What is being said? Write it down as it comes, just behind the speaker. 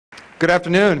Good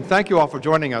afternoon. Thank you all for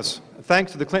joining us.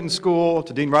 Thanks to the Clinton School,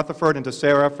 to Dean Rutherford, and to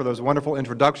Sarah for those wonderful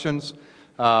introductions.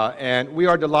 And we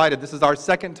are delighted. This is our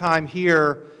second time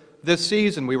here this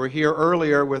season. We were here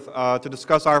earlier to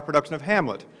discuss our production of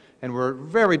Hamlet, and we're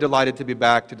very delighted to be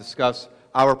back to discuss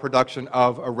our production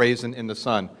of A Raisin in the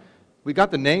Sun. We got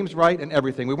the names right and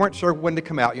everything. We weren't sure when to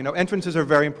come out. You know, entrances are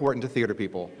very important to theater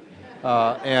people.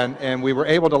 And we were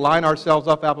able to line ourselves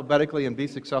up alphabetically and be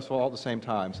successful all at the same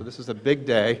time. So this is a big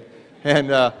day. And,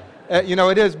 you know,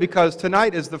 it is because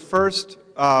tonight is the first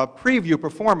preview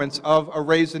performance of A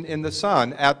Raisin in the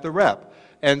Sun at the Rep.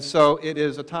 And so it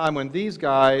is a time when these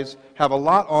guys have a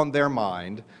lot on their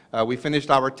mind. We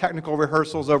finished our technical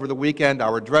rehearsals over the weekend,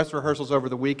 our dress rehearsals over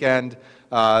the weekend.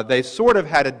 They sort of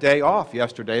had a day off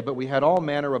yesterday, but we had all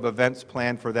manner of events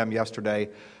planned for them yesterday.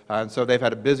 And so they've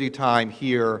had a busy time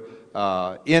here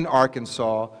in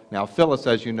Arkansas. Now, Phyllis,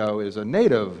 as you know, is a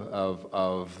native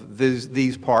of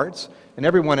these parts, and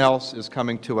everyone else is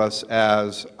coming to us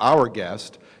as our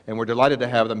guest, and we're delighted to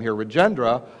have them here.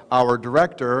 Rajendra, our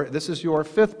director, this is your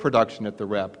fifth production at the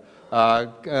Rep,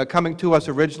 coming to us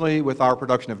originally with our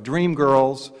production of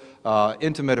Dreamgirls,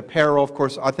 Intimate Apparel. Of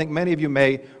course, I think many of you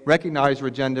may recognize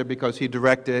Rajendra because he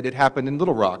directed It Happened in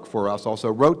Little Rock for us, also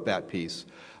wrote that piece.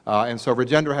 And so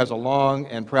Rajendra has a long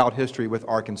and proud history with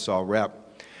Arkansas Rep.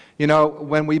 You know,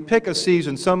 when we pick a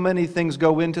season, so many things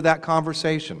go into that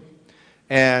conversation.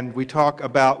 And we talk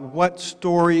about what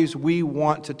stories we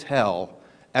want to tell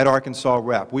at Arkansas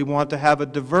Rep. We want to have a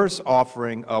diverse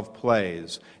offering of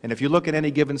plays. And if you look at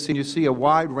any given scene, you see a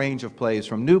wide range of plays,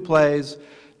 from new plays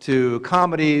to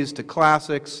comedies to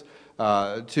classics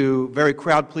to very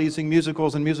crowd-pleasing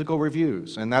musicals and musical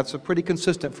reviews. And that's pretty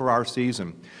consistent for our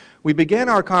season. We began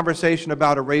our conversation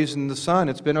about A Raisin in the Sun.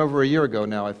 It's been over a year ago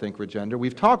now, I think, Rajendra.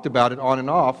 We've talked about it on and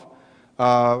off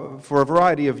for a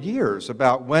variety of years,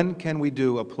 about when can we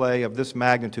do a play of this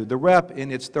magnitude. The Rep,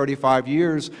 in its 35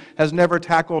 years, has never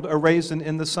tackled A Raisin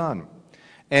in the Sun.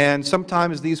 And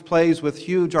sometimes these plays with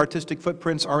huge artistic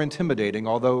footprints are intimidating,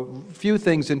 although few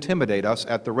things intimidate us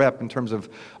at the Rep in terms of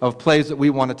plays that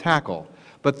we want to tackle.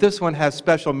 But this one has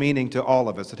special meaning to all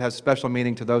of us. It has special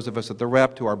meaning to those of us at the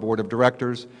Rep, to our board of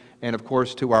directors, and of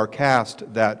course to our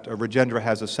cast that Rajendra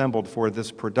has assembled for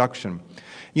this production.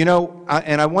 You know,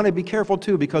 and I want to be careful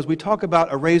too, because we talk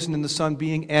about A Raisin in the Sun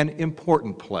being an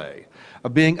important play,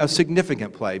 being a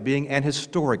significant play, being an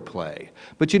historic play.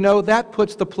 But you know, that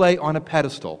puts the play on a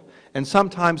pedestal and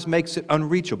sometimes makes it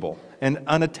unreachable and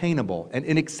unattainable and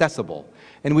inaccessible.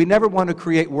 And we never want to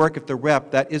create work at the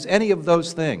Rep that is any of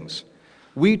those things.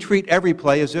 We treat every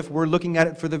play as if we're looking at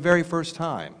it for the very first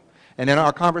time. And in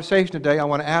our conversation today, I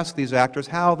want to ask these actors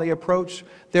how they approach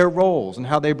their roles and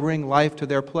how they bring life to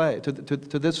their play, to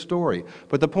this story.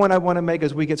 But the point I want to make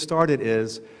as we get started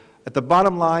is, at the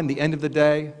bottom line, the end of the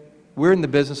day, we're in the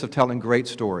business of telling great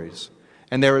stories.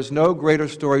 And there is no greater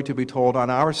story to be told on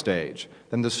our stage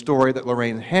than the story that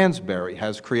Lorraine Hansberry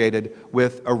has created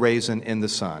with A Raisin in the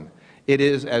Sun. It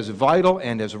is as vital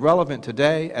and as relevant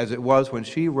today as it was when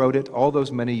she wrote it all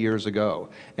those many years ago.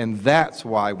 And that's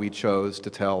why we chose to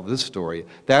tell this story.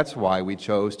 That's why we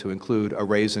chose to include A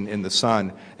Raisin in the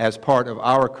Sun as part of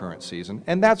our current season.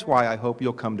 And that's why I hope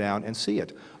you'll come down and see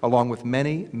it, along with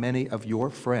many, many of your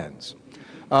friends.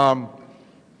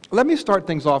 Let me start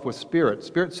things off with Spirit.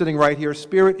 Spirit's sitting right here.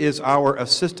 Spirit is our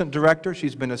assistant director.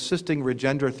 She's been assisting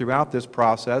Rajendra throughout this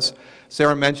process.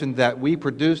 Sarah mentioned that we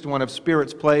produced one of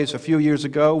Spirit's plays a few years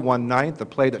ago, One Ninth, a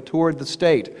play that toured the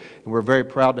state. And we're very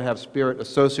proud to have Spirit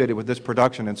associated with this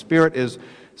production. And Spirit is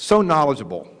so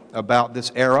knowledgeable about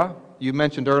this era. You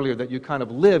mentioned earlier that you kind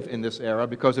of live in this era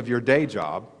because of your day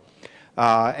job.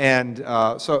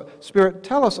 So, Spirit,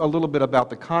 tell us a little bit about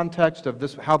the context of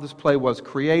this, how this play was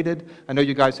created. I know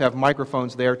you guys have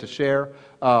microphones there to share.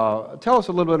 Tell us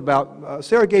a little bit about,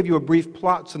 Sarah gave you a brief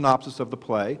plot synopsis of the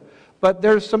play, but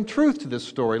there's some truth to this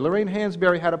story. Lorraine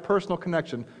Hansberry had a personal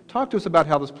connection. Talk to us about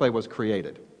how this play was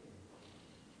created.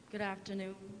 Good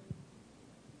afternoon.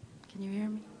 Can you hear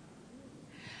me?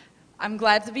 I'm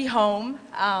glad to be home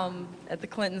at the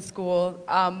Clinton School.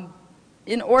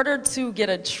 In order to get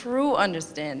a true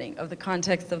understanding of the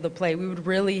context of the play, we would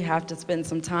really have to spend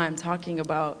some time talking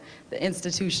about the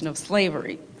institution of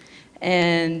slavery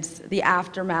and the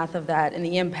aftermath of that and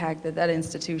the impact that that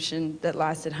institution that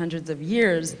lasted hundreds of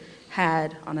years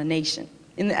had on a nation.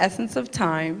 In the essence of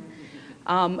time,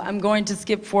 I'm going to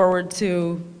skip forward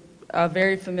to a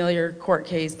very familiar court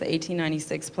case, the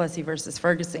 1896 Plessy versus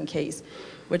Ferguson case,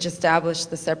 which established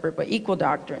the separate but equal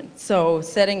doctrine. So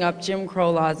setting up Jim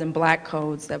Crow laws and black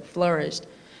codes that flourished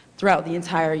throughout the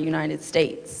entire United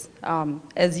States.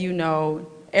 As you know,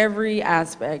 every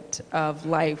aspect of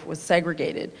life was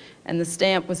segregated, and the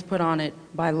stamp was put on it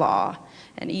by law,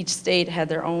 and each state had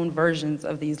their own versions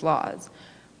of these laws.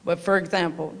 But for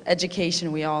example,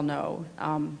 education, we all know.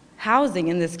 Housing,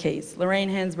 in this case, Lorraine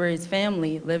Hansberry's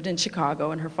family lived in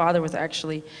Chicago, and her father was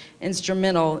actually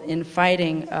instrumental in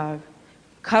fighting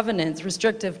covenants,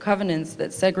 restrictive covenants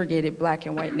that segregated black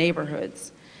and white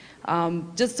neighborhoods.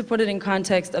 Just to put it in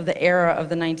context of the era of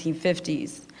the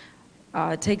 1950s,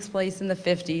 it takes place in the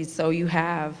 50s, so you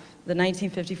have the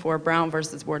 1954 Brown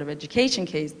versus Board of Education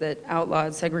case that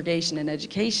outlawed segregation in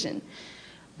education.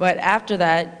 But after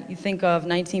that, you think of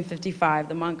 1955,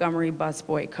 the Montgomery bus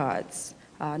boycotts.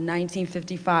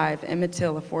 1955, Emmett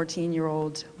Till, a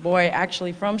 14-year-old boy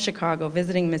actually from Chicago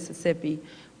visiting Mississippi,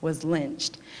 was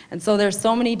lynched. And so there's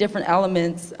so many different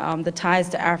elements, the ties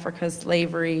to Africa,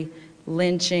 slavery,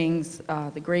 lynchings,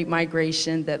 the Great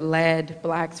Migration that led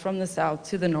blacks from the South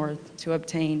to the North to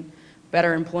obtain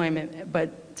better employment.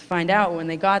 But to find out when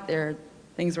they got there,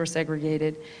 things were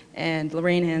segregated, and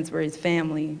Lorraine Hansberry's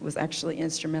family was actually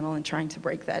instrumental in trying to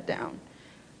break that down.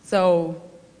 So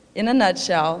in a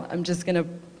nutshell, I'm just going to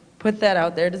put that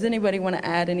out there. Does anybody want to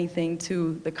add anything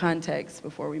to the context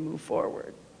before we move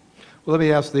forward? Well, let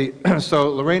me ask so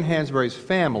Lorraine Hansberry's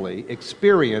family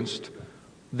experienced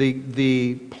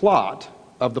the plot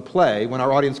of the play. When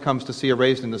our audience comes to see A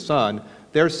Raisin in the Sun,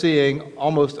 they're seeing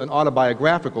almost an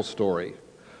autobiographical story.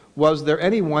 Was there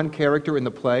any one character in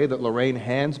the play that Lorraine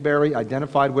Hansberry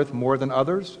identified with more than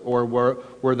others, or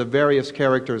were the various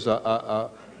characters an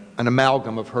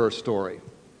amalgam of her story?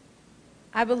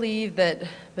 I believe that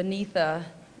Benitha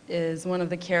is one of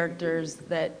the characters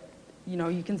that, you know,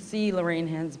 you can see Lorraine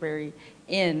Hansberry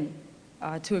in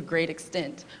to a great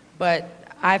extent. But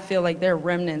I feel like there are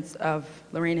remnants of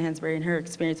Lorraine Hansberry and her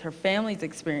experience, her family's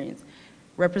experience,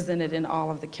 represented in all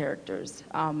of the characters.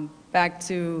 Back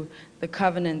to the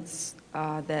covenants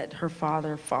that her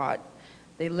father fought.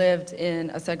 They lived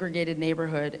in a segregated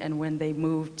neighborhood, and when they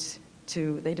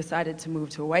decided to move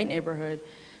to a white neighborhood,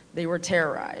 they were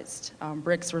terrorized.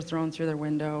 Bricks were thrown through their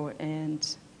window,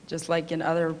 and just like in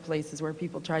other places where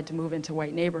people tried to move into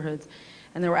white neighborhoods,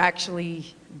 and there were actually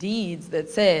deeds that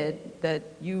said that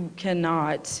you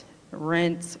cannot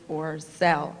rent or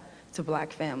sell to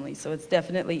black families. So it's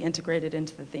definitely integrated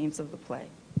into the themes of the play.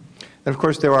 And of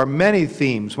course, there are many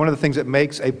themes. One of the things that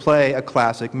makes a play a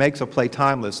classic, makes a play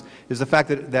timeless, is the fact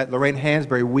that Lorraine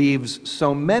Hansberry weaves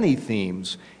so many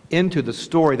themes into the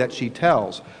story that she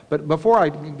tells. But before I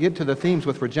get to the themes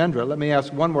with Rajendra, let me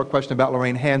ask one more question about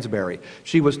Lorraine Hansberry.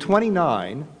 She was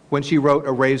 29 when she wrote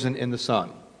A Raisin in the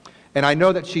Sun. And I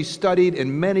know that she studied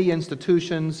in many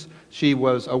institutions. She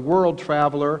was a world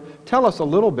traveler. Tell us a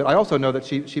little bit. I also know that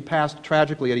she passed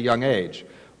tragically at a young age.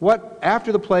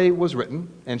 After the play was written,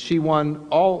 and she won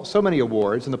so many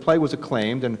awards, and the play was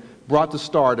acclaimed and brought to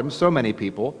stardom so many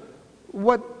people,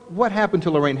 what happened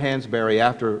to Lorraine Hansberry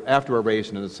after A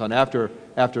Raisin in the Sun, after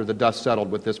the dust settled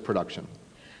with this production?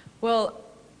 Well,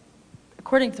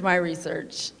 according to my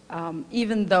research,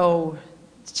 even though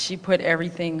she put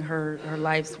everything, her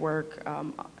life's work,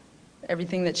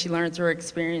 everything that she learned through her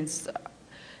experience,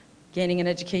 gaining an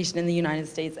education in the United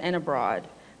States and abroad,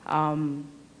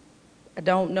 I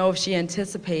don't know if she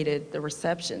anticipated the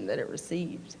reception that it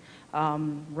received.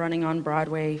 Running on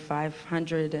Broadway,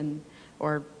 500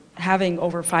 or having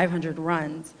over 500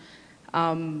 runs.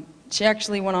 She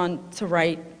actually went on to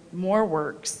write more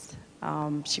works.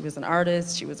 She was an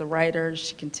artist, she was a writer,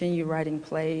 she continued writing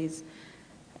plays.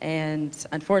 And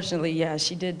unfortunately, yeah,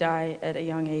 she did die at a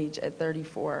young age, at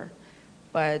 34.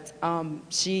 But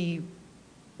she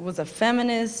was a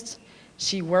feminist.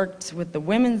 She worked with the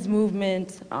women's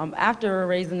movement. After A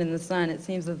Raisin in the Sun, it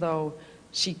seems as though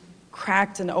she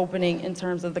cracked an opening in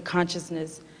terms of the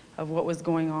consciousness of what was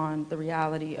going on, the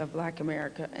reality of Black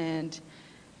America. And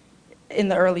in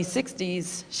the early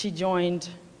 60s, she joined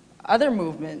other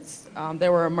movements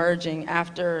that were emerging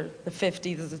after the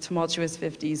 50s, the tumultuous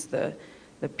 50s,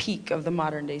 the peak of the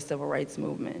modern day civil rights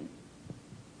movement.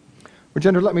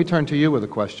 Rajendra, let me turn to you with a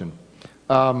question.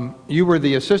 You were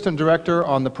the assistant director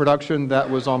on the production that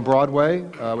was on Broadway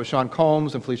with Sean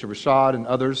Combs and Felicia Rashad and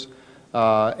others,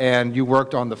 and you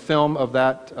worked on the film of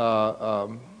that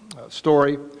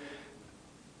story.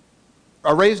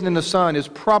 A Raisin in the Sun is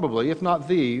probably, if not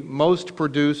the, most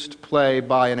produced play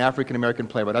by an African-American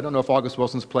playwright. I don't know if August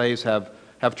Wilson's plays have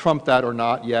trumped that or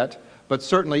not yet, but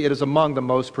certainly it is among the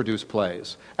most produced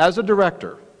plays. As a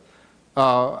director,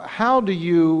 how do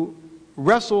you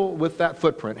wrestle with that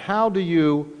footprint? How do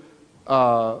you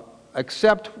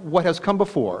accept what has come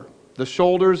before, the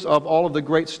shoulders of all of the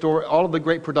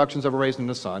great productions of A Raisin in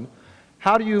the Sun?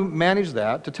 How do you manage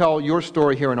that to tell your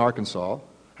story here in Arkansas,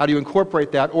 How do you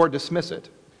incorporate that or dismiss it?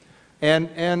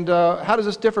 And how does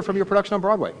this differ from your production on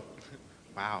Broadway?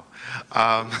 Wow.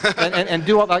 And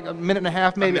do like a minute and a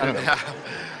half, maybe? I don't know.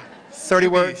 30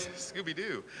 words?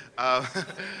 Scooby-Doo.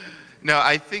 No,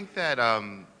 I think that,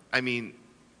 I mean,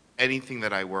 anything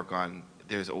that I work on,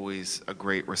 there's always a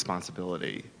great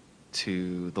responsibility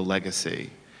to the legacy.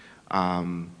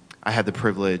 I had the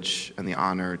privilege and the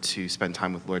honor to spend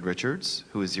time with Lloyd Richards,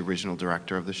 who is the original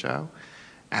director of the show,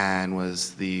 and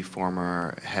was the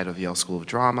former head of Yale School of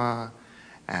Drama,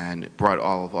 and brought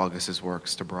all of August's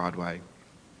works to Broadway.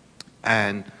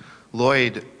 And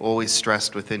Lloyd always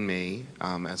stressed within me,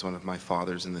 as one of my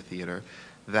fathers in the theater,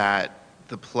 that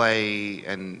the play,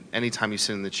 and anytime you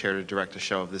sit in the chair to direct a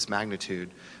show of this magnitude,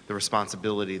 the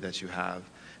responsibility that you have.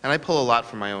 And I pull a lot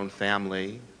from my own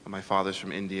family. My father's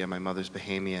from India, my mother's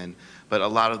Bahamian, but a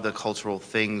lot of the cultural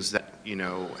things that, you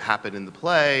know, happened in the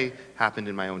play happened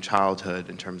in my own childhood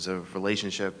in terms of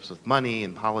relationships with money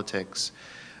and politics.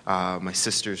 My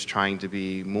sisters trying to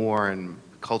be more, and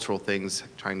cultural things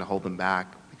trying to hold them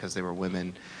back because they were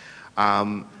women.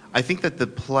 I think that the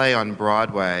play on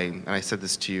Broadway, and I said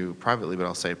this to you privately, but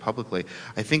I'll say it publicly,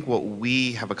 I think what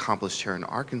we have accomplished here in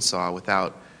Arkansas,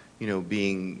 without, you know,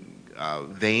 being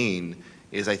vain,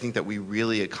 is I think that we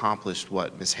really accomplished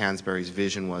what Miss Hansberry's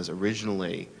vision was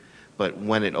originally. But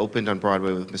when it opened on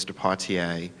Broadway with Mr.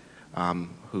 Poitier,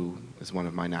 who is one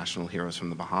of my national heroes from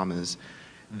the Bahamas,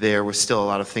 there was still a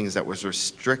lot of things that was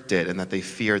restricted and that they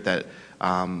feared that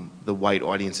the white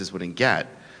audiences wouldn't get.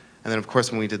 And then of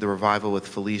course when we did the revival with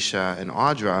Felicia and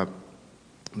Audra,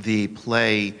 the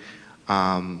play,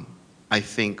 I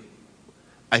think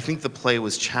the play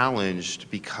was challenged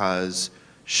because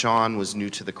Sean was new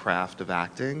to the craft of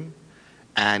acting,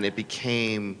 and it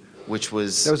became, which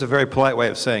was... That was a very polite way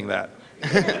of saying that.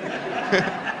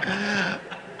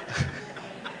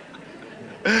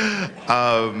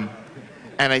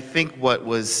 And I think what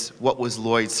was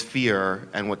Lloyd's fear,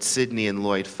 and what Sidney and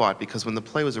Lloyd fought, because when the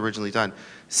play was originally done,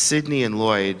 Sidney and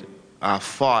Lloyd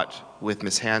fought with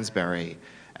Miss Hansberry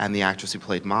and the actress who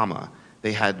played Mama.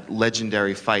 They had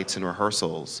legendary fights in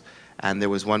rehearsals, and there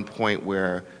was one point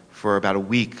where for about a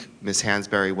week, Miss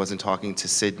Hansberry wasn't talking to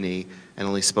Sidney and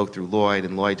only spoke through Lloyd,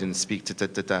 and Lloyd didn't speak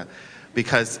to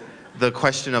because the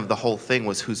question of the whole thing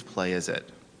was, whose play is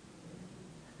it?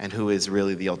 And who is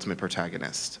really the ultimate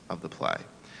protagonist of the play?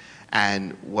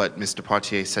 And what Mr.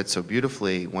 Poitier said so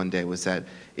beautifully one day was that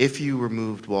if you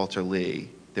removed Walter Lee,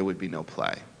 there would be no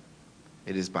play.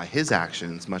 It is by his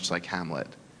actions, much like Hamlet,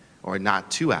 or not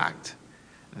to act,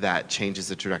 that changes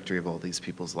the trajectory of all these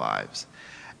people's lives.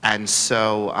 And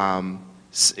so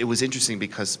it was interesting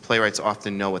because playwrights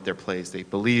often know what their plays, they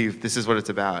believe this is what it's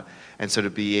about, and so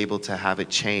to be able to have it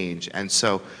change. And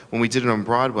so when we did it on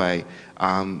Broadway,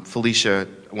 Felicia,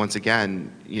 once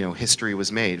again, you know, history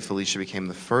was made. Felicia became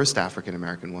the first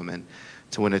African-American woman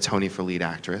to win a Tony for lead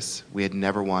actress. We had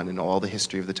never won in all the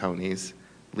history of the Tonys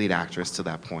lead actress to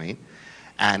that point.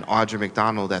 And Audra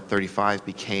McDonald at 35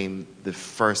 became the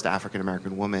first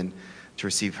African-American woman to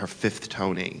receive her 5th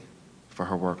Tony for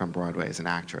her work on Broadway as an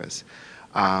actress.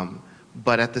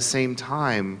 But at the same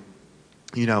time,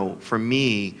 you know, for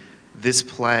me, this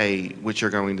play, which you're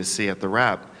going to see at the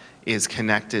Rep, is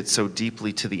connected so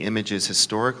deeply to the images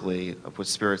historically of what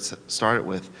Spirits started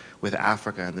with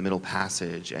Africa and the Middle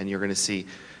Passage. And you're going to see,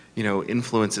 you know,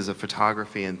 influences of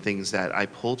photography and things that I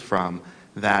pulled from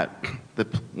that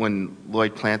when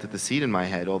Lloyd planted the seed in my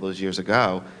head all those years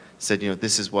ago, said, you know,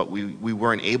 this is what we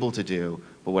weren't able to do,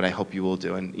 but what I hope you will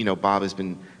do. And, you know, Bob has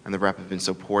been, and the Rep have been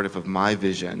supportive of my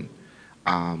vision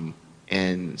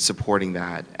in supporting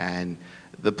that. And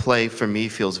the play, for me,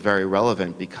 feels very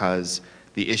relevant because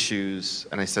the issues,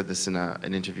 and I said this in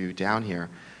an interview down here,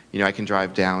 you know, I can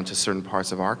drive down to certain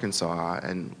parts of Arkansas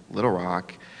and Little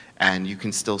Rock, and you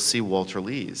can still see Walter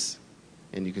Lees,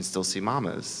 and you can still see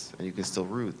Mamas, and you can still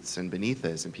Ruths and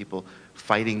Benithas, and people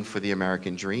fighting for the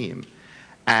American dream.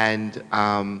 And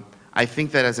I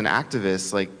think that as an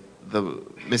activist, like the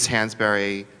Miss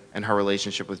Hansberry and her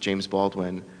relationship with James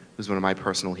Baldwin, who's one of my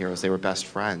personal heroes, they were best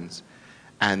friends.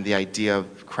 And the idea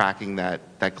of cracking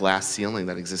that glass ceiling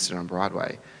that existed on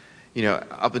Broadway. You know,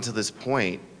 up until this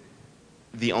point,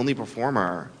 the only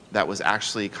performer that was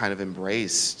actually kind of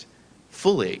embraced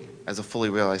fully, as a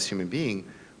fully realized human being,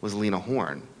 was Lena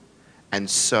Horne. And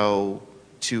so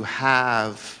to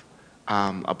have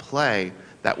a play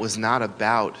that was not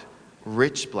about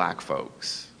rich black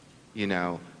folks, you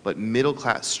know, but middle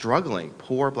class, struggling,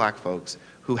 poor black folks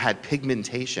who had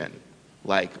pigmentation,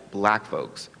 like black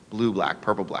folks, blue black,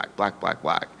 purple black, black, black,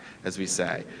 black, as we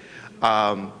say.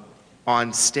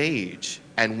 on stage,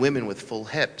 and women with full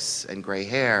hips and gray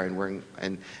hair and wearing,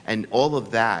 and all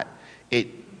of that, it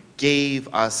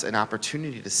gave us an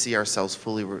opportunity to see ourselves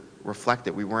fully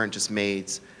reflected. We weren't just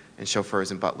maids and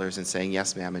chauffeurs and butlers and saying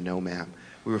yes ma'am and no ma'am.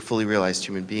 We were fully realized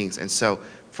human beings. And so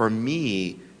for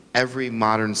me, every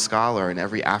modern scholar and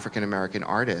every African American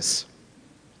artist,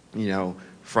 you know,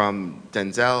 from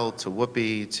Denzel to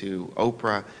Whoopi to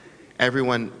Oprah,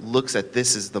 everyone looks at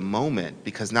this as the moment,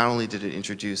 because not only did it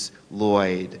introduce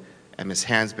Lloyd and Miss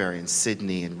Hansberry and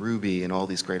Sidney and Ruby and all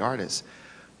these great artists,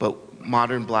 but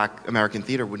modern Black American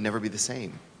theater would never be the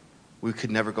same. We could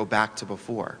never go back to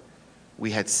before. We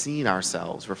had seen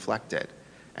ourselves reflected.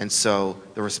 And so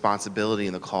the responsibility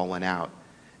and the call went out.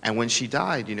 And when she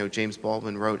died, you know, James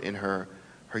Baldwin wrote in her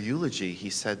eulogy, he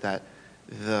said that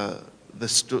the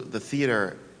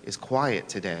theater is quiet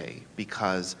today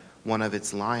because one of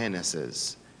its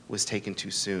lionesses was taken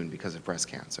too soon because of breast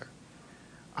cancer.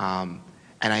 And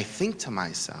I think to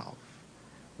myself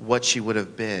what she would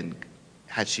have been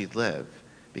had she lived,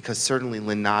 because certainly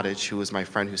Lynn Nottage, who was my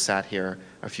friend who sat here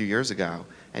a few years ago,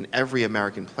 and every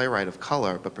American playwright of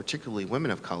color, but particularly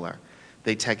women of color,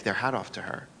 they take their hat off to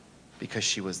her because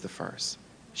she was the first.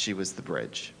 She was the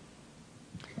bridge.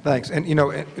 Thanks. And you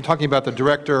know, talking about the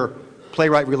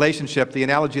director-playwright relationship, the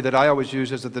analogy that I always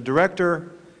use is that the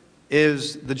director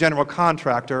is the general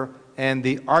contractor and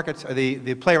the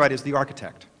playwright is the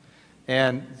architect.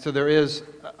 And so there is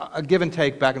a give and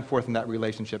take back and forth in that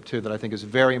relationship too that I think is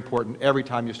very important every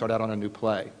time you start out on a new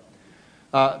play.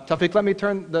 Tawfiq, let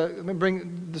me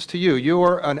bring this to you.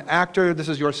 You're an actor. This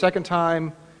is your second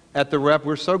time at the Rep.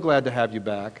 We're so glad to have you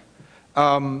back.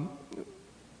 Rajendra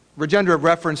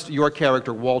referenced your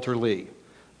character, Walter Lee,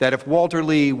 that if Walter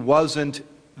Lee wasn't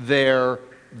there,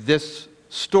 this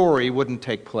story wouldn't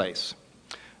take place.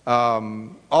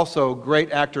 Also,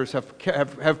 great actors have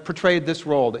portrayed this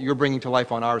role that you're bringing to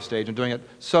life on our stage and doing it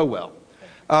so well.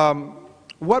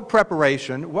 What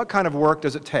preparation, what kind of work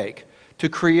does it take to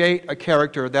create a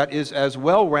character that is as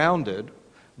well-rounded,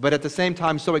 but at the same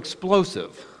time so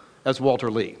explosive as Walter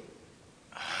Lee?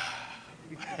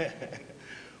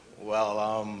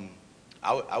 Well,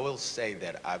 I will say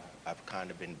that I've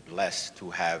kind of been blessed to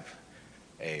have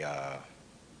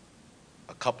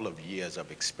a couple of years of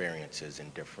experiences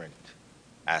in different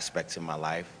aspects in my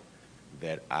life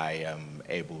that I am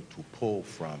able to pull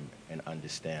from and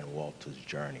understand Walter's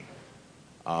journey.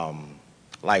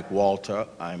 Like Walter,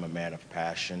 I'm a man of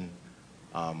passion.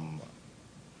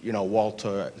 You know,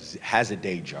 Walter has a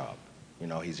day job. You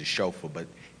know, he's a chauffeur, but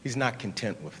he's not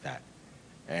content with that.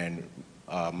 And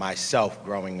myself,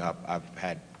 growing up, I've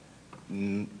had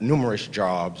numerous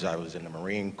jobs. I was in the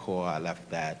Marine Corps, I left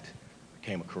that.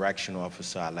 Became a correctional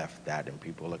officer, I left that, and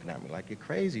people were looking at me like, you're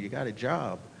crazy, you got a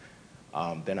job.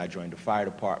 Then I joined the fire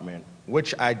department,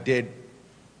 which I did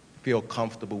feel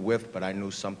comfortable with, but I knew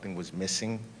something was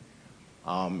missing.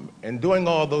 And doing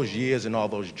all those years and all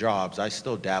those jobs, I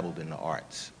still dabbled in the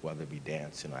arts, whether it be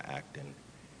dancing or acting.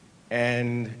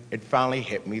 And it finally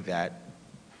hit me that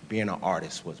being an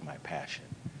artist was my passion.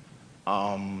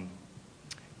 And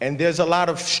there's a lot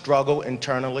of struggle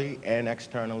internally and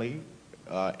externally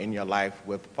in your life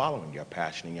with following your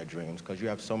passion and your dreams, because you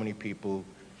have so many people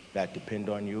that depend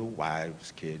on you,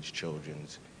 wives, kids, children,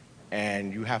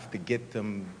 and you have to get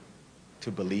them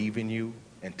to believe in you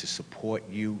and to support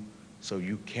you so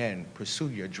you can pursue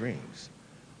your dreams.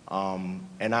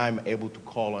 And I'm able to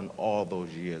call on all those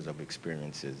years of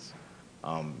experiences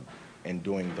and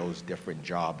doing those different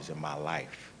jobs in my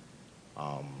life.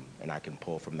 And I can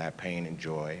pull from that pain and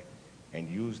joy and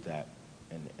use that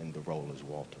in the role as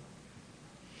Walter.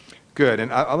 Good,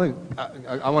 and I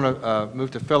want to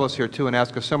move to Phyllis here too and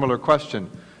ask a similar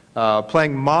question.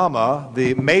 Playing Mama,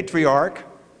 the matriarch,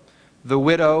 the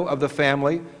widow of the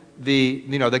family,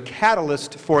 the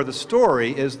catalyst for the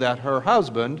story is that her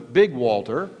husband, Big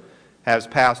Walter, has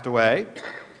passed away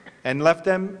and left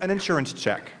them an insurance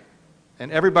check. And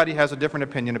everybody has a different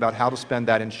opinion about how to spend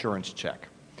that insurance check.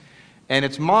 And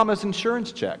it's Mama's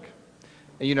insurance check.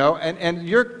 You know, and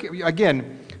you're,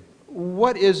 again,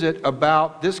 what is it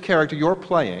about this character you're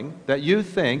playing that you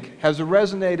think has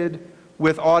resonated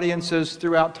with audiences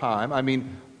throughout time? I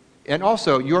mean, and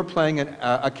also you're playing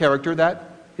a character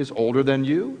that is older than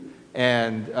you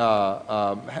and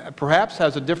perhaps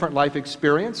has a different life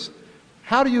experience.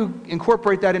 How do you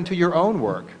incorporate that into your own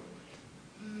work?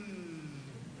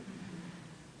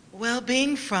 Well,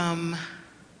 being from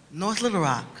North Little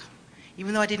Rock,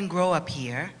 even though I didn't grow up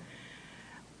here,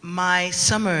 my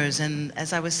summers, and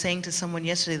as I was saying to someone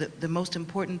yesterday, the most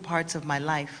important parts of my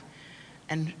life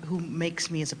and who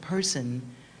makes me as a person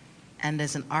and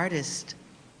as an artist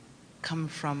come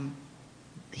from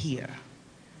here.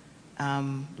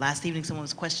 Last evening someone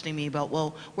was questioning me about,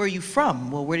 well, where are you from?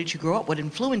 Well, where did you grow up? What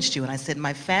influenced you? And I said,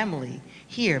 my family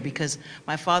here, because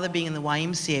my father being in the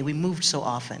YMCA, we moved so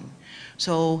often.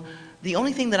 So the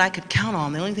only thing that I could count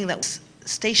on, the only thing that was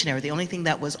stationary, the only thing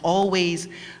that was always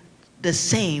the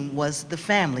same was the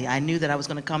family. I knew that I was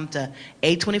going to come to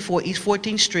 824 East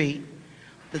 14th Street,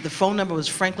 that the phone number was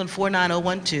Franklin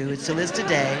 49012, it still is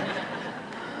today,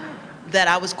 that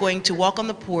I was going to walk on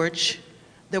the porch.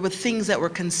 There were things that were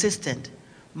consistent.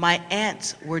 My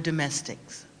aunts were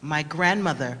domestics. My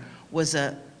grandmother was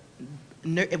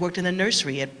worked in a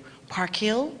nursery at Park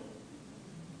Hill.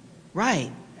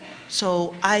 Right.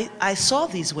 So I saw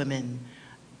these women,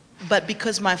 but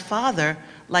because my father,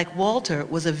 like Walter,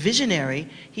 was a visionary,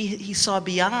 he saw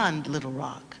beyond Little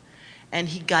Rock, and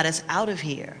he got us out of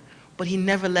here, but he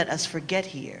never let us forget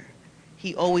here.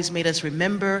 He always made us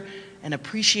remember and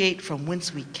appreciate from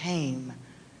whence we came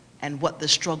and what the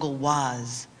struggle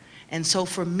was. And so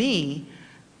for me,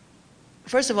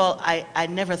 first of all, I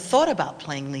never thought about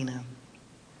playing Lena.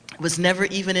 It was never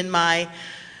even in my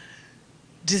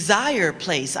desire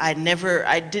place. I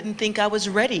didn't think I was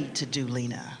ready to do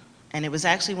Lena. And it was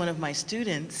actually one of my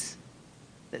students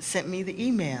that sent me the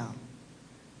email.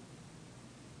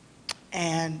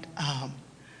 And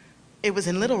it was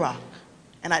in Little Rock,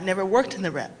 and I'd never worked in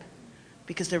the Rep,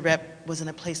 because the Rep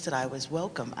wasn't a place that I was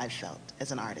welcome, I felt,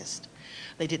 as an artist.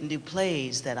 They didn't do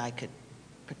plays that I could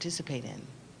participate in.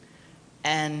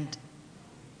 And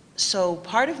so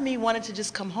part of me wanted to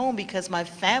just come home, because my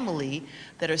family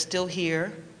that are still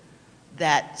here,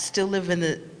 that still live in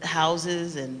the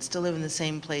houses and still live in the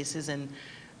same places, and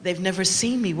they've never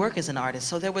seen me work as an artist.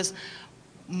 So there was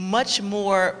much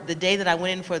more. The day that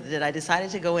I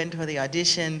decided to go in for the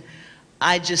audition,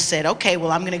 I just said, okay,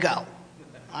 well, I'm gonna go.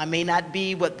 I may not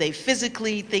be what they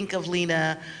physically think of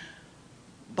Lena,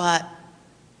 but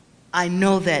I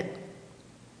know that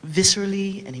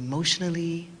viscerally and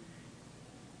emotionally,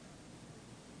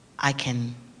 I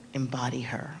can embody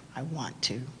her. I want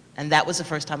to. And that was the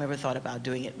first time I ever thought about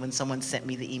doing it, when someone sent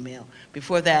me the email.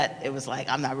 Before that, it was like,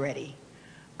 I'm not ready.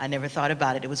 I never thought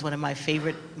about it. It was one of my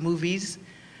favorite movies.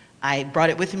 I brought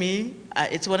it with me.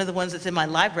 It's one of the ones that's in my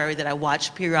library that I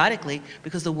watch periodically,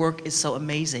 because the work is so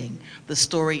amazing. The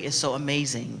story is so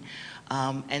amazing.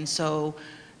 And so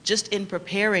just in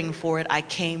preparing for it, I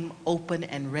came open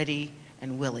and ready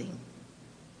and willing.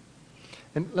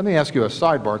 And let me ask you a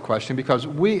sidebar question, because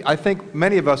I think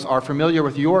many of us are familiar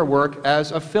with your work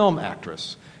as a film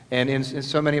actress, and in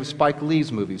so many of Spike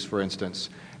Lee's movies, for instance.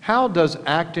 How does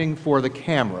acting for the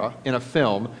camera in a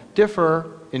film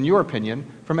differ, in your opinion,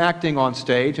 from acting on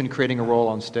stage and creating a role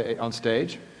on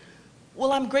stage?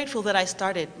 Well, I'm grateful that I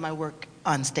started my work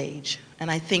on stage. And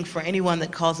I think for anyone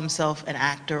that calls himself an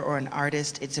actor or an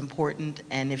artist, it's important.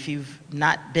 And if you've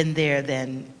not been there,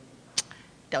 then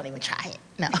don't even try it.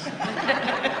 No.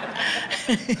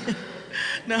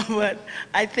 No, but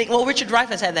I think, well, Richard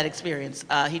Dreyfuss had that experience.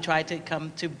 He tried to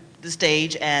come to the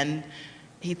stage, and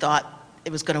he thought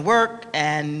it was going to work,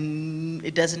 and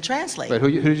it doesn't translate. Wait,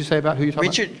 who did you say about? Who you talking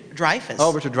Richard Dreyfuss.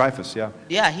 Oh, Richard Dreyfuss, yeah.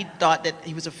 Yeah, he thought that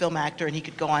he was a film actor and he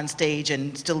could go on stage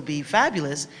and still be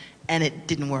fabulous, and it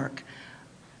didn't work.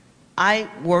 I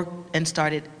worked and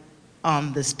started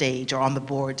on the stage, or on the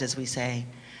boards, as we say.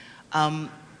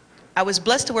 I was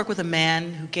blessed to work with a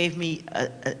man who gave me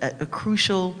a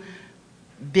crucial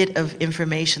bit of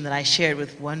information that I shared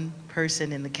with one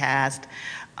person in the cast.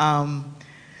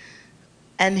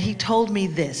 And he told me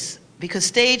this, because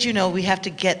stage, you know, we have to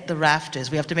get the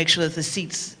rafters. We have to make sure that the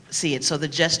seats see it, so the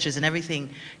gestures and everything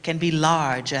can be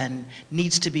large and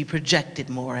needs to be projected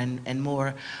more and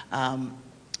more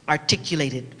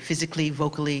articulated physically,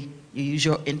 vocally. You use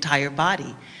your entire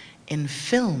body. In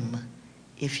film,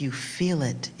 if you feel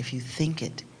it, if you think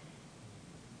it,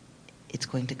 it's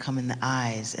going to come in the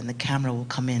eyes, and the camera will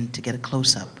come in to get a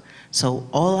close-up. So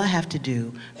all I have to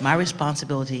do, my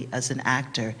responsibility as an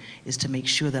actor, is to make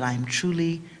sure that I'm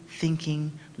truly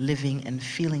thinking, living, and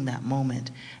feeling that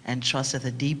moment, and trust that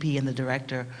the DP and the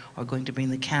director are going to bring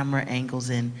the camera angles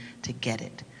in to get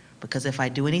it. Because if I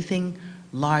do anything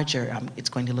larger, it's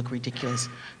going to look ridiculous.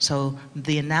 So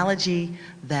the analogy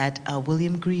that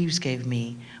William Greaves gave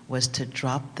me was to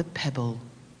drop the pebble.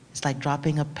 It's like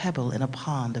dropping a pebble in a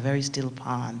pond, a very still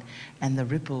pond, and the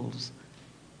ripples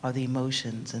are the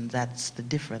emotions, and that's the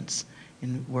difference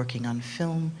in working on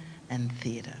film and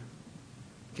theater.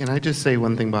 Can I just say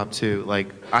one thing, Bob, too? Like,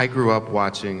 I grew up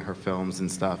watching her films and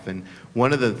stuff, and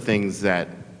one of the things that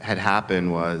had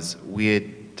happened was we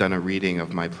had done a reading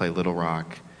of my play Little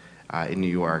Rock in New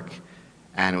York,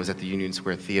 and it was at the Union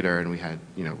Square Theater, and we had,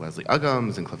 you know, Leslie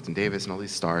Uggams and Clifton Davis and all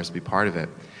these stars to be part of it.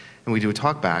 And we do a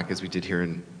talk back, as we did here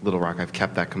in Little Rock. I've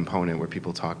kept that component where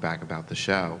people talk back about the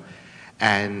show.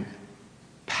 And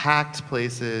packed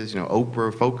places,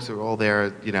 Oprah, folks are all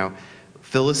there,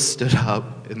 Phyllis stood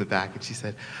up in the back and she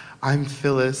said, "I'm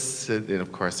Phyllis," and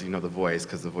of course, you know the voice,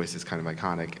 because the voice is kind of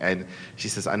iconic, and she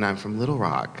says, "And I'm from Little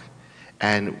Rock,"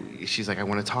 and she's like, "I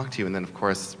want to talk to you," and then of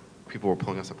course, people were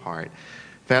pulling us apart.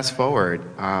 Fast forward,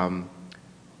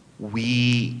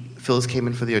 Phyllis came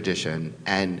in for the audition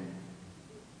and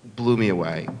blew me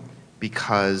away,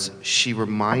 because she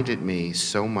reminded me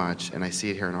so much, and I see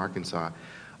it here in Arkansas,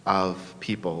 of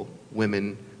people,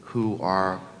 women who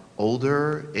are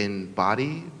older in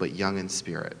body but young in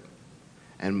spirit.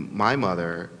 And my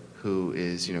mother, who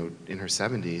is in her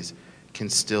 70s, can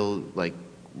still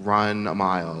run a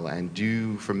mile and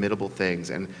do formidable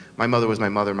things. And my mother was my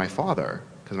mother and my father,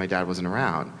 because my dad wasn't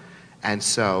around. And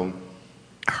so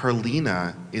her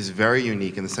Lena is very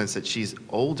unique in the sense that she's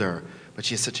older, but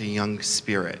she has such a young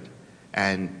spirit.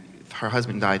 And her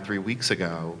husband died 3 weeks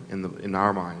ago in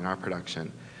our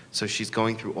production. So she's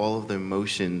going through all of the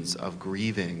emotions of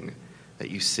grieving that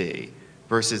you see,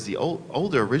 versus the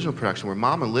older original production where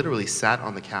Mama literally sat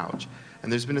on the couch. And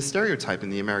there's been a stereotype in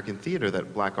the American theater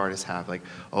that black artists have,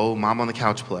 oh, Mom on the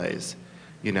couch plays,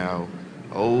 oh,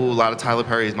 a lot of Tyler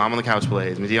Perry's Mom on the couch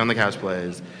plays, Medea on the couch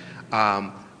plays.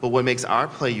 But what makes our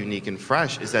play unique and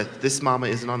fresh is that this Mama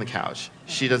isn't on the couch.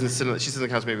 She sits on the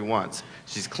couch maybe once.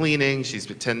 She's cleaning, she's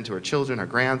tending to her children, her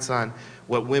grandson,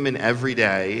 what women every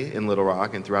day in Little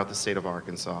Rock and throughout the state of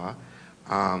Arkansas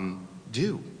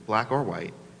do, black or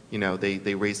white.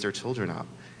 They raise their children up.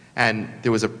 And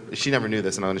she never knew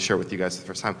this, and I'm going to share it with you guys for the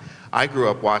first time. I grew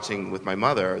up watching with my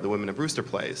mother the Women of Brewster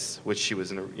plays, which she was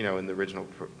in the original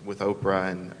with Oprah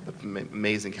and the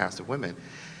amazing cast of women.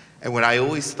 And what I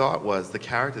always thought was the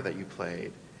character that you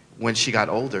played, when she got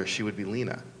older, she would be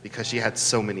Lena, because she had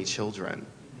so many children,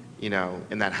 in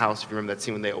that house. If you remember that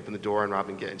scene when they open the door and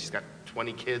Robin and she's got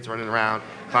 20 kids running around,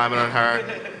 climbing on her.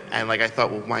 And I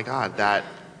thought, well, my God,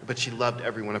 but she loved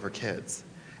every one of her kids.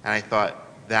 And I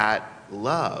thought that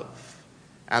love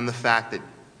and the fact that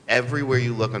everywhere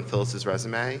you look on Phyllis's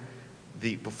resume,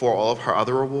 before all of her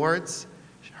other awards,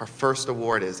 her first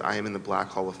award is, I am in the Black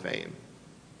Hall of Fame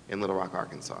in Little Rock,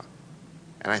 Arkansas.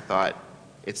 And I thought,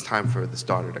 it's time for this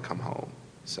daughter to come home,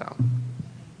 so.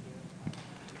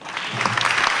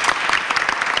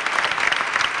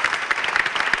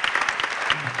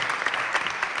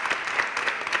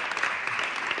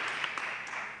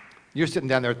 You're sitting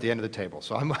down there at the end of the table,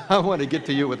 so I want to get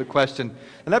to you with a question.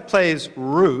 And that plays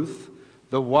Ruth,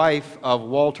 the wife of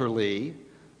Walter Lee,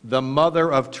 the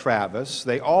mother of Travis.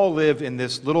 They all live in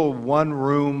this little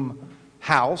one-room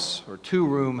house, or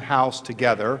two-room house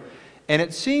together. And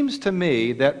it seems to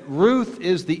me that Ruth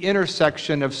is the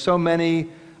intersection of so many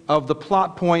of the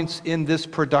plot points in this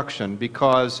production,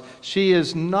 because she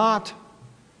is not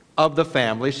of the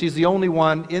family. She's the only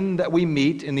one that we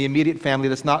meet in the immediate family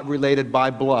that's not related by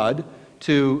blood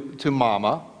to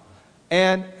Mama.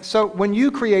 And so when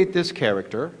you create this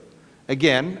character,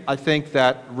 again, I think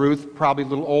that Ruth probably a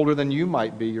little older than you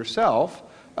might be yourself.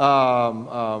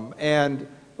 And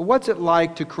what's it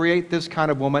like to create this kind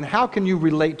of woman? How can you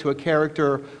relate to a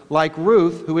character like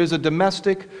Ruth, who is a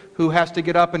domestic, who has to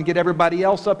get up and get everybody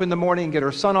else up in the morning, get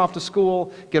her son off to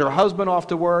school, get her husband off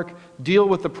to work, deal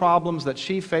with the problems that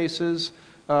she faces?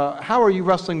 How are you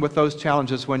wrestling with those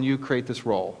challenges when you create this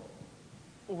role?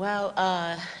 Well,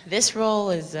 this role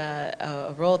is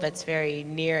a role that's very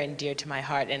near and dear to my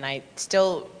heart, and I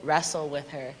still wrestle with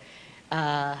her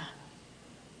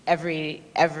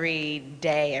every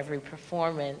day, every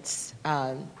performance.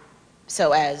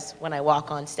 So as when I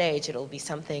walk on stage, it'll be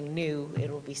something new,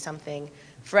 it'll be something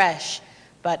fresh.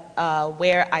 But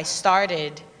where I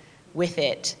started with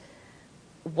it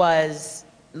was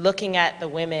looking at the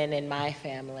women in my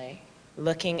family,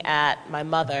 looking at my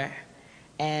mother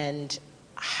and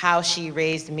how she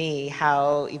raised me,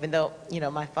 how even though,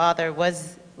 my father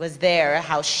was there,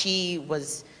 how she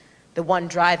was the one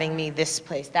driving me this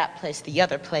place, that place, the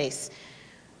other place,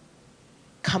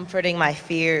 comforting my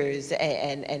fears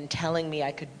and telling me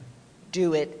I could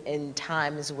do it in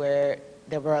times where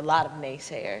there were a lot of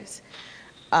naysayers.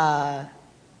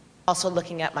 Also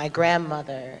looking at my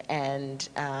grandmother and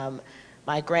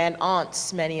my grand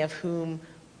aunts, many of whom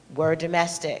were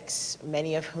domestics,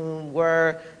 many of whom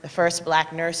were the first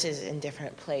black nurses in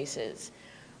different places.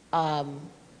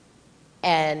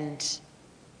 And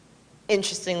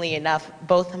interestingly enough,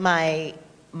 both my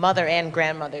mother and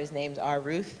grandmother's names are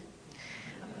Ruth.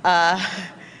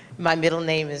 My middle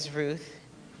name is Ruth.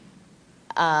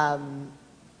 And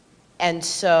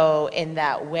so in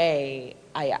that way,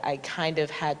 I kind of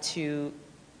had to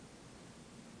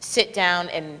sit down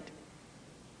and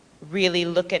really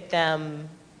look at them,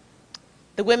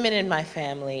 the women in my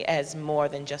family, as more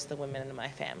than just the women in my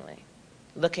family.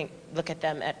 Look at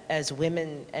them as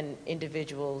women and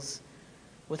individuals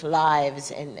with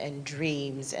lives and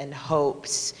dreams and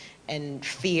hopes and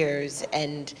fears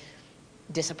and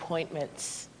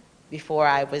disappointments before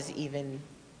I was even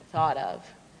thought of.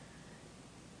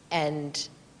 And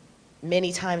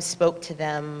many times spoke to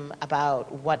them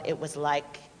about what it was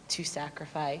like to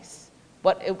sacrifice,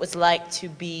 what it was like to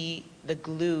be the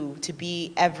glue, to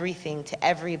be everything to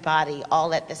everybody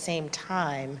all at the same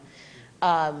time,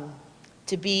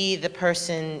 to be the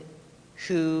person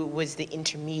who was the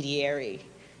intermediary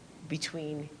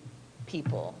between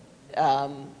people,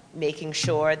 making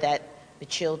sure that the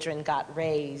children got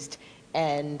raised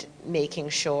and making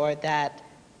sure that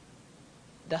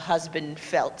the husband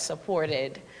felt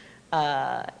supported.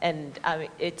 And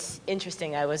it's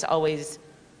interesting, I was always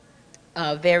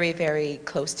very, very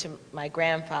close to my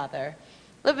grandfather,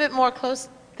 a little bit more close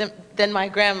than my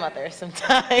grandmother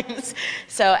sometimes.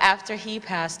 So after he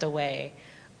passed away,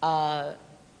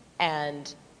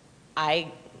 and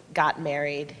I got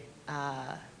married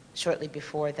shortly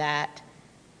before that,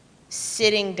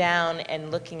 sitting down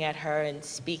and looking at her and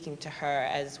speaking to her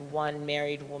as one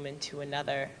married woman to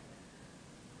another,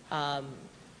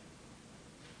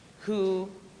 who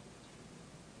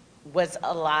was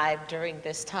alive during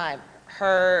this time.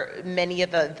 Many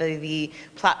of the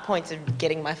plot points of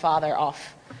getting my father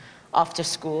off to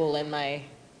school, and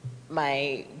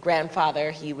my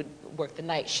grandfather, he would work the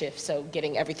night shift, so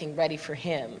getting everything ready for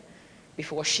him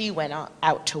before she went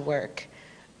out to work.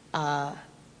 That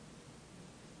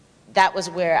was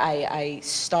where I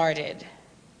started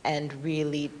and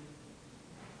really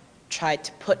tried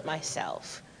to put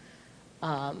myself.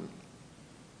 And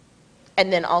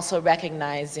then also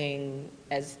recognizing,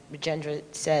 as Rajendra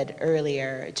said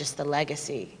earlier, just the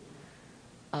legacy.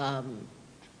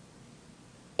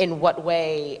 In what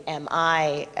way am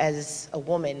I, as a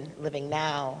woman living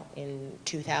now in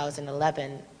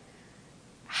 2011,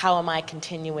 how am I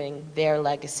continuing their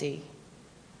legacy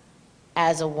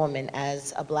as a woman,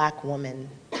 as a Black woman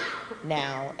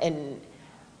now? And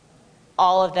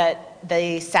all of that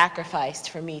they sacrificed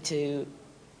for me to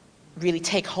really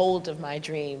take hold of my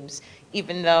dreams,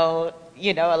 even though,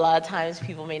 you know, a lot of times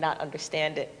people may not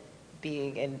understand it,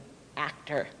 being an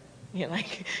actor. You know,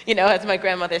 like, you know, as my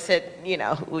grandmother said, you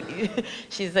know,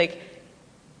 she's like,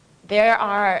 there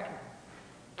are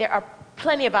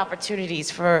plenty of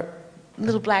opportunities for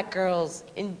little Black girls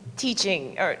in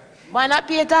teaching, or why not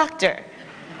be a doctor?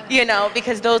 You know,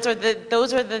 because those are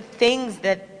the things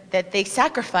that they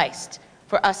sacrificed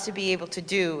for us to be able to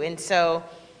do. And so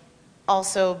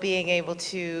also being able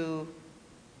to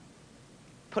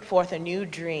put forth a new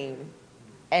dream,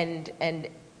 and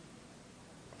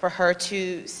for her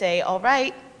to say, all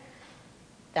right,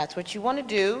 that's what you want to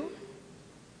do,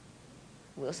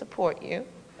 we'll support you.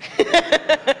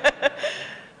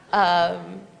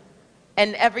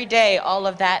 And every day, all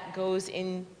of that goes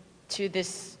into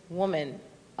this woman,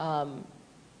 and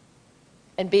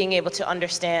being able to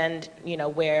understand, you know,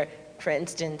 where, for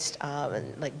instance,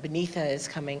 like Benitha is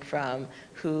coming from,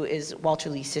 who is Walter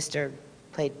Lee's sister,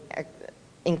 played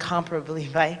incomparably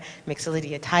by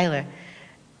Mixolydia Tyler.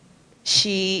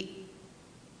 She,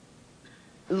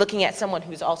 looking at someone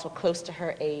who's also close to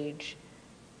her age,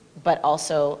 but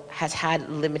also has had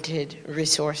limited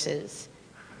resources,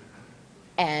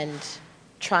 and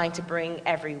trying to bring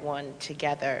everyone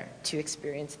together to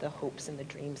experience the hopes and the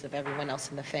dreams of everyone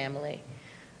else in the family.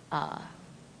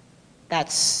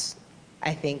 That's,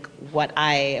 I think, what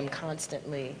I am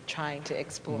constantly trying to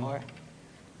explore.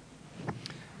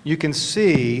 You can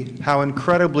see how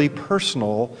incredibly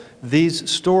personal these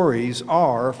stories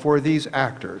are for these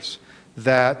actors,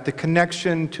 that the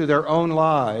connection to their own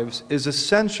lives is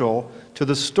essential to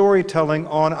the storytelling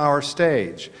on our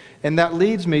stage. And that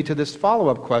leads me to this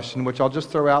follow-up question, which I'll just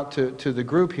throw out to the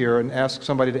group here and ask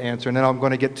somebody to answer, and then I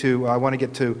want to get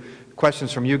to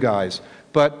questions from you guys.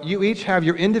 But you each have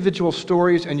your individual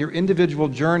stories and your individual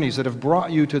journeys that have brought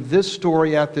you to this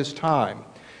story at this time.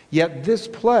 Yet this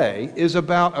play is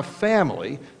about a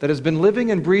family that has been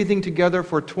living and breathing together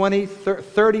for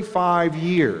 35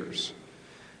 years.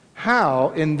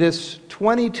 How, in this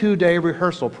 22-day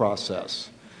rehearsal process,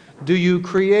 do you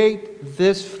create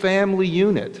this family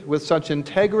unit with such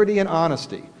integrity and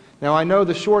honesty? Now, I know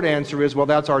the short answer is, well,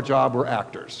 that's our job, we're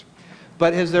actors.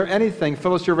 But is there anything,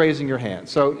 Phyllis, you're raising your hand,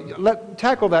 so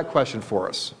tackle that question for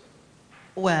us.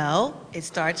 Well, it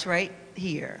starts right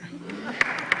here.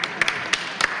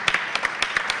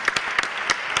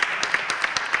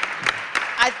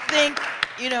 I think,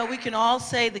 you know, we can all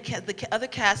say the other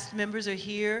cast members are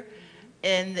here,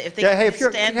 and if they Yeah, hey, can if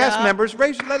you're stand cast up. members,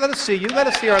 let us see you. Let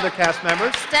us see our other cast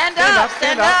members. Stand up,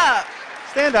 stand up.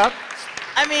 Stand up.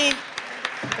 I mean,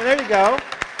 And there you go.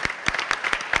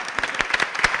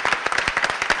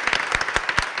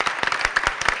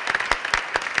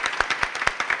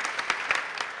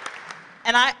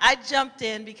 and I jumped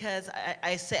in because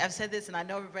I've said this, and I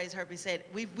know everybody's heard me say it.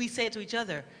 We say it to each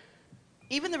other.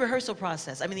 Even the rehearsal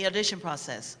process, I mean the audition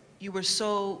process, you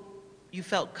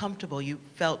felt comfortable, you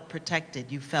felt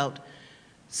protected, you felt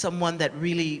someone that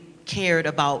really cared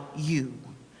about you.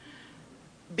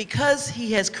 Because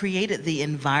he has created the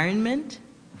environment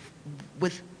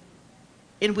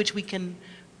in which we can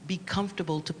be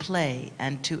comfortable to play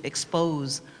and to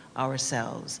expose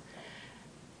ourselves.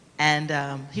 And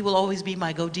he will always be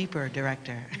my Go Deeper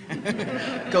director.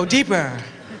 Go deeper.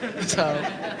 So,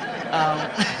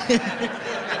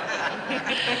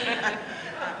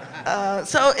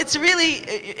 so it's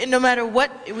really, no matter what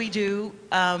we do,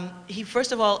 he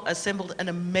first of all assembled an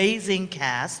amazing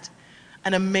cast.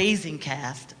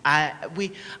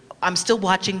 I'm still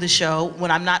watching the show.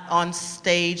 When I'm not on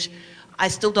stage, I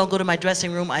still don't go to my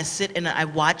dressing room. I sit and I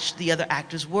watch the other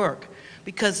actors work,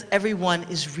 because everyone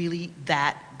is really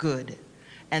that good.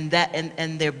 And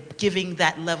they're giving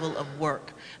that level of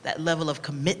work, that level of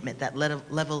commitment, that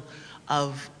level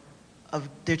of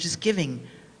they're just giving.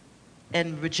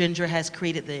 And Rajendra has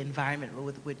created the environment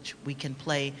with which we can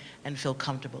play and feel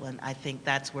comfortable, and I think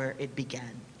that's where it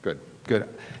began. Good, good.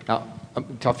 Now,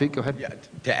 Tawfiq, go ahead. Yeah,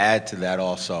 to add to that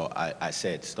also, I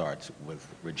say it starts with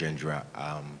Rajendra.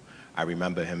 I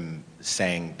remember him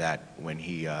saying that when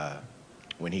he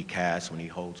casts, when he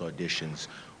holds auditions,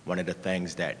 one of the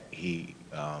things that he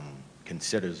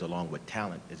considers along with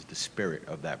talent is the spirit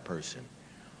of that person.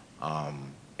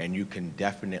 And you can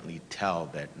definitely tell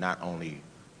that not only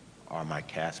are my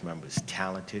cast members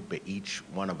talented, but each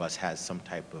one of us has some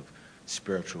type of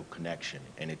spiritual connection.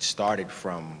 And it started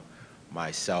from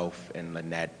myself and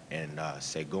Lynette and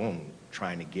Segun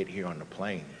trying to get here on the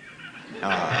plane. You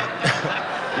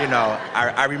know,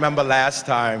 I remember last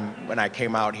time when I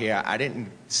came out here, I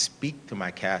didn't speak to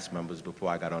my cast members before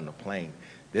I got on the plane.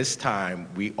 This time,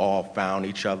 we all found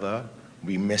each other.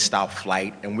 We missed our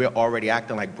flight, and we're already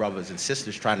acting like brothers and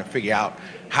sisters trying to figure out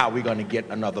how we're going to get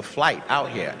another flight out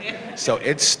here. So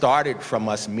it started from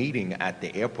us meeting at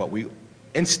the airport. We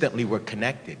instantly were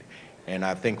connected. And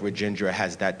I think Rajendra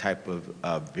has that type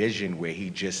of vision where he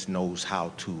just knows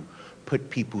how to put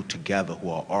people together who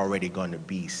are already going to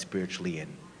be spiritually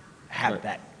and have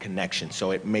that connection. So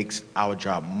it makes our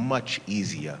job much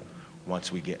easier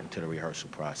once we get into the rehearsal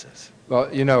process.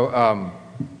 Well, you know,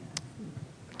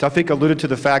 Tawfiq alluded to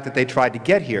the fact that they tried to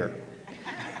get here.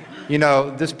 You know,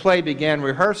 this play began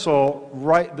rehearsal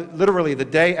literally the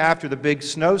day after the big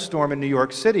snowstorm in New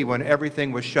York City when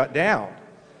everything was shut down.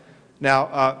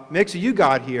 Now, Mixie, you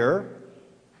got here,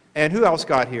 and who else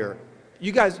got here?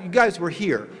 You guys were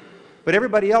here, but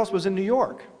everybody else was in New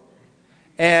York.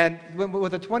 And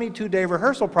with a 22-day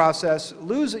rehearsal process,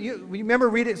 you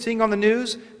remember seeing on the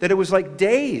news that it was like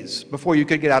days before you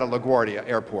could get out of LaGuardia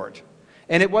Airport.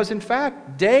 And it was, in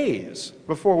fact, days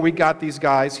before we got these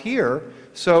guys here.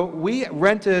 So we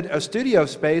rented a studio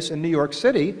space in New York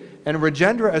City, and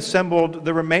Rajendra assembled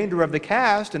the remainder of the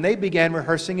cast, and they began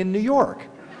rehearsing in New York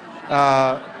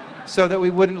so that we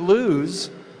wouldn't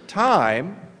lose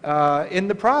time in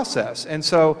the process. And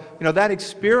so, you know, that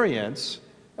experience,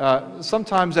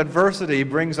 sometimes adversity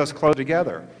brings us close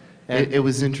together. And it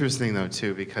was interesting, though,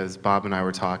 too, because Bob and I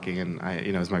were talking, and I,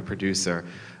 you know, as my producer,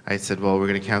 I said, well, we're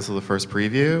going to cancel the first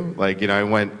preview. Like, you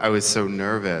know, I was so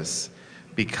nervous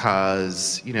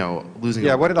because, you know, losing.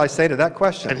 Yeah, what did I say to that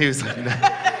question? And he was like, no.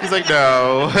 He's like,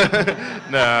 no,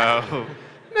 no,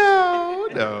 no,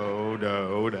 no,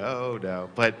 no, no, no.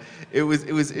 But it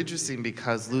was interesting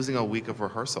because losing a week of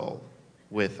rehearsal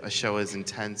with a show as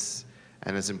intense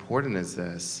and as important as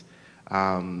this,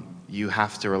 you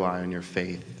have to rely on your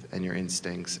faith and your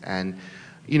instincts. And,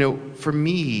 you know, for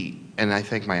me, and I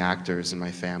thank my actors and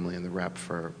my family and the rep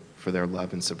for their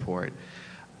love and support.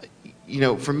 You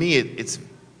know, for me, it's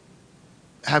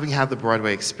having had the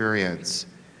Broadway experience,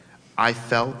 I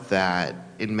felt that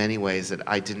in many ways that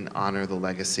I didn't honor the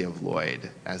legacy of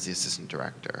Lloyd as the assistant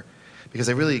director. Because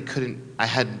I really couldn't, I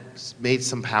had made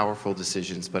some powerful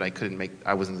decisions, but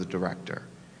I wasn't the director.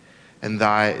 And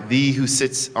the who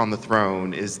sits on the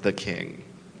throne is the king.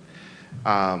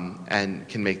 And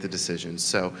can make the decisions.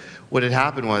 So what had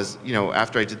happened was, you know,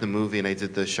 after I did the movie and I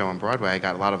did the show on Broadway, I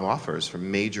got a lot of offers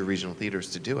from major regional theaters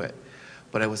to do it.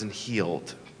 But I wasn't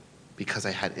healed because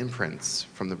I had imprints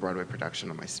from the Broadway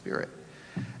production on my spirit.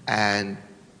 And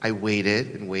I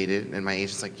waited and waited, and my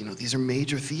agent's like, these are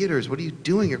major theaters. What are you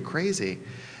doing? You're crazy.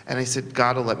 And I said,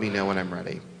 God will let me know when I'm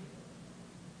ready.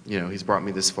 He's brought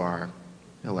me this far.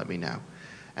 He'll let me know.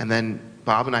 And then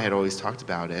Bob and I had always talked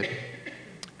about it.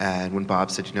 And when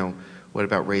Bob said, what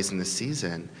about Raisin this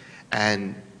season?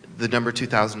 And the number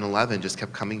 2011 just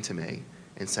kept coming to me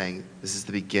and saying, this is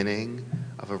the beginning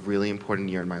of a really important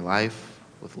year in my life,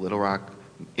 with Little Rock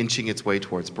inching its way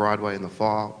towards Broadway in the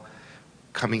fall,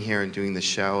 coming here and doing the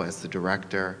show as the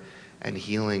director and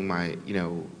healing my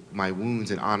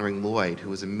wounds and honoring Lloyd, who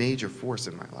was a major force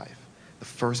in my life, the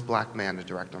first black man to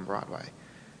direct on Broadway.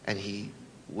 And he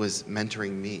was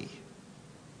mentoring me,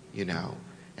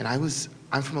 And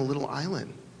I'm from a little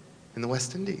island in the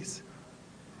West Indies.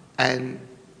 And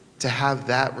to have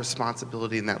that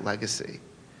responsibility and that legacy,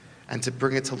 and to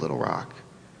bring it to Little Rock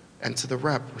and to the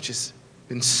Rep, which has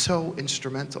been so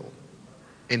instrumental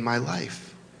in my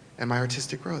life and my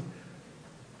artistic growth.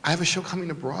 I have a show coming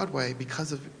to Broadway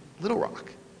because of Little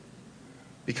Rock,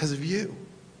 because of you,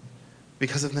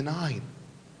 because of the 9.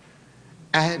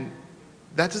 And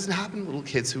that doesn't happen to little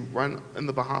kids who run in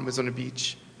the Bahamas on a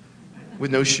beach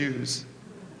with no shoes.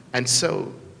 And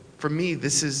so, for me,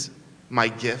 this is my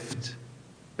gift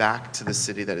back to the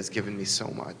city that has given me so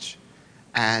much.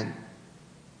 And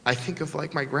I think of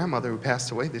my grandmother who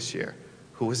passed away this year,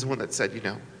 who was the one that said,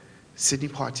 Sidney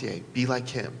Poitier, be like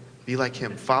him,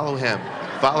 follow him,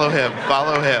 follow him,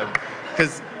 follow him.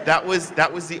 Because that was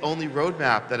the only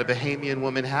roadmap that a Bahamian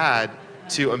woman had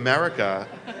to America,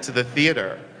 to the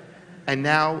theater. And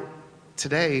now,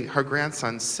 today, her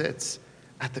grandson sits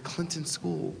at the Clinton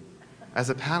School as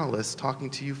a panelist talking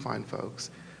to you fine folks.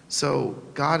 So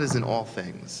God is in all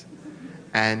things.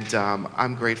 And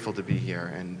I'm grateful to be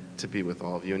here and to be with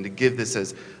all of you and to give this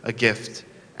as a gift,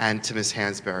 and to Ms.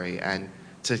 Hansberry, and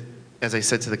to, as I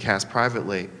said to the cast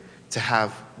privately, to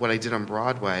have what I did on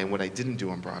Broadway and what I didn't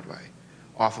do on Broadway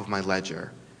off of my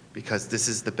ledger, because this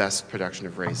is the best production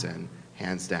of Raisin,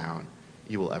 hands down,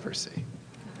 you will ever see.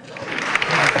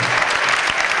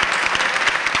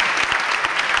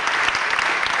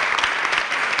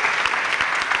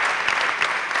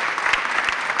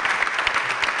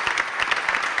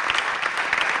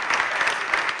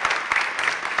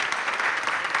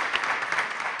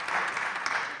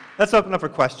 Let's open up for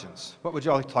questions. What would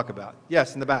you all like to talk about?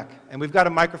 Yes, in the back. And we've got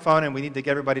a microphone, and we need to get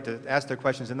everybody to ask their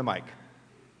questions in the mic.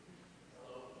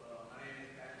 Hello, my name is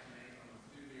Patrick Maine. I'm a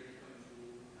student here at Clinton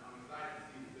School, and I'm excited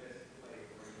to see the best play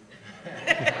for you.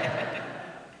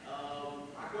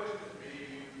 My question is for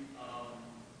you.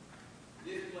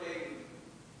 This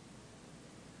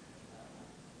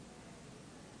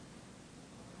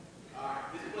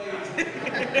play,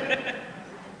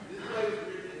 this play was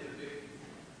written in the 50s.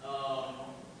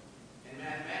 And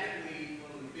mathematically,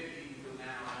 from the 50s to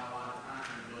now, not a lot of time,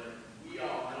 but we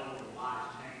all know a lot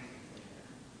has changed since then.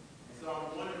 And so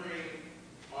I'm wondering,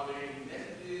 are there any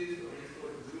messages or any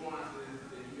sort of nuances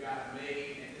that you guys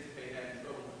may anticipate having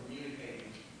trouble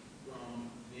communicating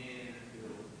from then until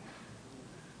now?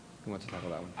 Who wants to talk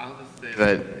about that one? I'll just say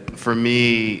that for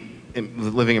me,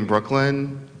 living in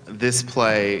Brooklyn, this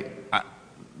play,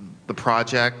 the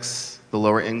projects, the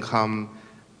lower income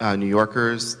New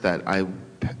Yorkers that I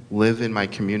live in my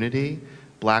community,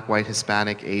 black, white,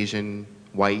 Hispanic, Asian,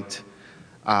 white,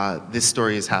 this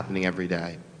story is happening every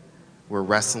day. We're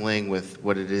wrestling with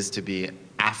what it is to be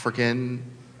African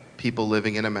people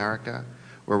living in America.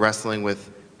 We're wrestling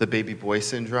with the baby boy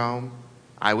syndrome.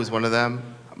 I was one of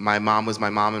them. My mom was my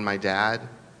mom and my dad.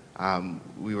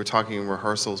 We were talking in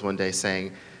rehearsals one day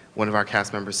saying, one of our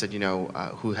cast members said,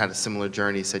 who had a similar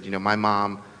journey, said,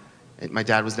 my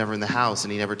dad was never in the house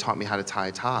and he never taught me how to tie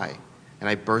a tie. And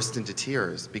I burst into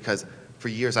tears because for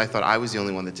years I thought I was the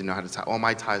only one that didn't know how to tie. All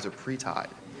my ties are pre-tied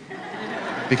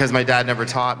because my dad never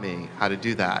taught me how to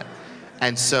do that.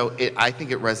 And so I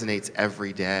think it resonates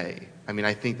every day. I mean,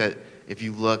 I think that if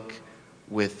you look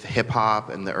with hip hop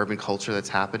and the urban culture that's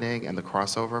happening and the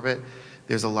crossover of it,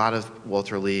 there's a lot of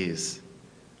Walter Lees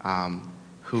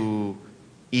who,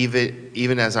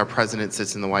 even as our president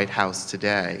sits in the White House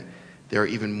today, there are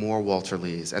even more Walter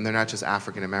Lees, and they're not just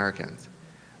African Americans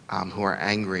who are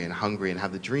angry and hungry and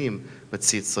have the dream, but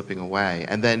see it slipping away.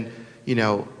 And then,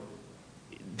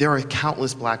 there are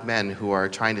countless black men who are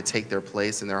trying to take their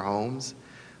place in their homes,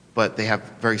 but they have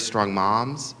very strong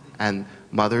moms and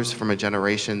mothers from a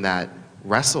generation that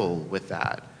wrestle with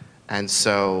that. And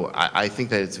so I think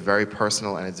that it's very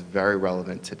personal and it's very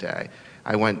relevant today.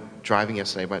 I went driving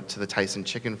yesterday, I went to the Tyson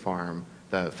Chicken Farm,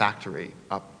 the factory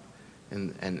up,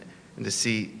 and to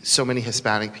see so many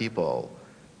Hispanic people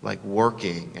like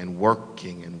working and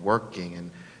working and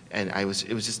working, and it was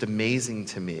just amazing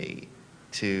to me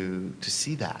to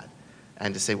see that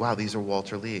and to say, wow, these are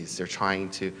Walter Lees. They're trying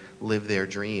to live their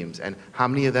dreams. And how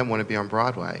many of them want to be on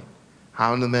Broadway?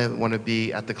 How many of them want to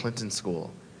be at the Clinton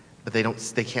School? But they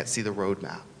can't see the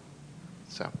roadmap.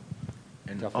 So.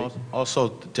 And also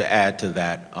to add to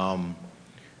that,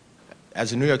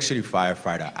 as a New York City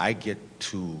firefighter, I get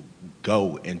to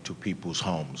go into people's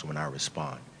homes when I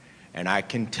respond. And I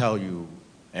can tell you,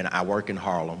 and I work in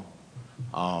Harlem,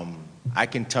 I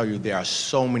can tell you there are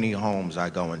so many homes I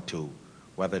go into,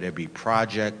 whether there be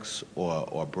projects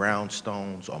or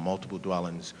brownstones or multiple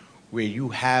dwellings, where you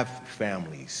have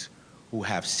families who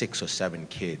have 6 or 7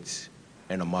 kids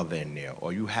and a mother in there,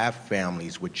 or you have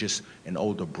families with just an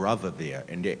older brother there,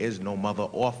 and there is no mother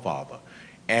or father.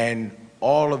 And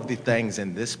all of the things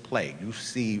in this play, you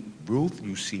see Ruth,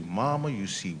 you see Mama, you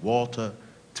see Walter,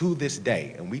 to this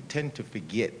day. And we tend to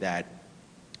forget that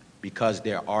because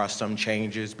there are some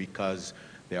changes, because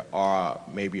there are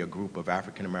maybe a group of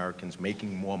African Americans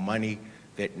making more money,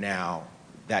 that now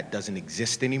that doesn't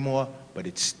exist anymore, but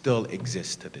it still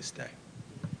exists to this day.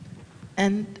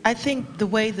 And I think the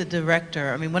way the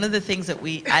director, I mean, one of the things that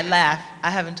I laugh, I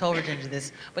haven't told Virginia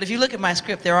this, but if you look at my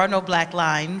script, there are no black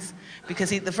lines, because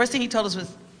the first thing he told us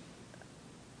was,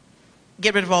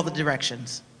 get rid of all the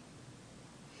directions.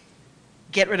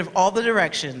 Get rid of all the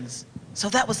directions. So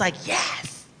that was like,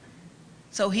 yes!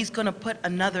 So he's gonna put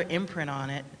another imprint on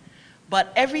it.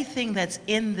 But everything that's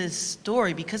in this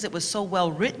story, because it was so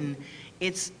well written,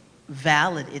 it's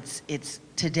valid, it's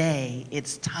today,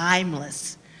 it's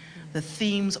timeless. The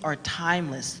themes are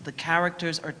timeless, the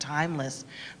characters are timeless,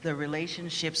 the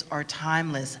relationships are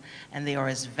timeless, and they are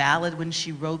as valid when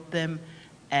she wrote them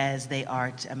as they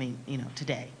are,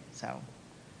 today, so.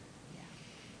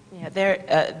 Yeah,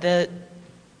 the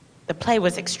play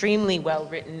was extremely well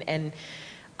written, and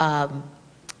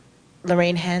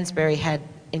Lorraine Hansberry had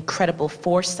incredible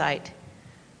foresight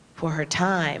for her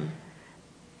time.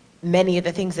 Many of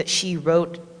the things that she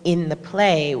wrote in the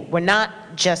play were not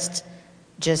just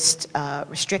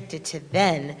restricted to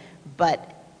then,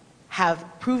 but have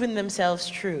proven themselves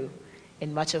true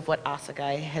in much of what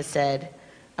Assegai has said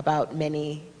about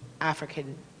many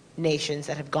African nations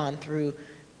that have gone through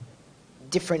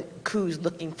different coups,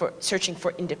 searching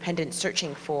for independence,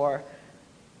 searching for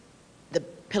the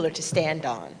pillar to stand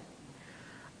on.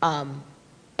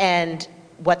 And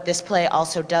what this play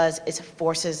also does is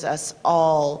forces us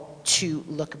all to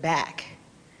look back.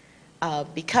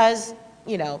 Because,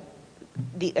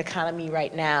 the economy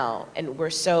right now, and we're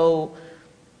so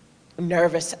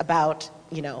nervous about,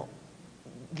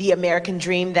 the American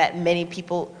dream that many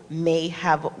people may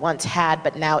have once had,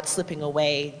 but now it's slipping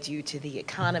away due to the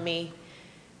economy.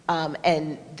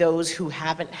 And those who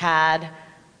haven't had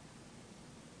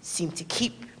seem to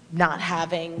keep not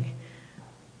having,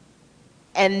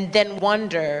 and then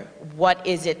wonder, what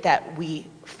is it that we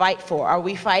fight for? Are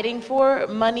we fighting for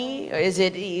money, or is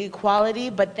it equality?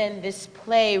 But then this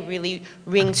play really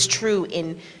rings true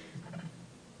in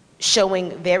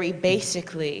showing very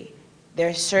basically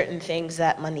there's certain things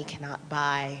that money cannot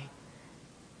buy.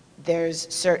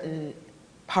 There's certain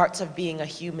parts of being a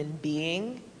human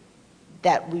being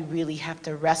that we really have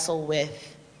to wrestle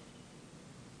with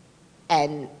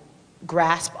and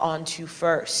grasp onto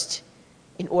first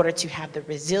in order to have the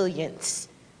resilience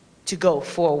to go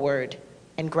forward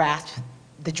and grasp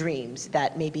the dreams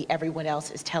that maybe everyone else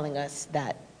is telling us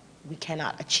that we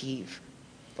cannot achieve,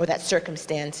 or that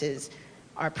circumstances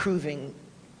are proving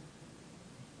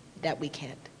that we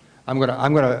can't.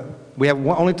 We have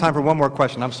only time for one more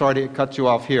question. I'm sorry to cut you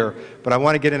off here, but I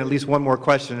want to get in at least one more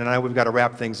question, and I know we've got to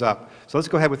wrap things up. So let's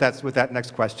go ahead with that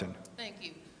next question. Thank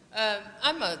you.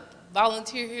 I'm a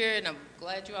volunteer here, and I'm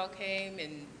glad you all came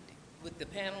and with the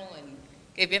panel and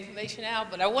gave information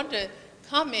out, but I wanted to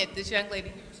comment, this young lady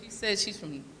here, she says she's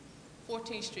from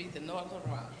 14th Street in North Little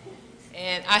Rock.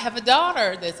 And I have a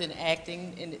daughter that's in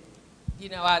acting, and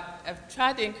I've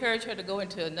tried to encourage her to go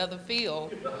into another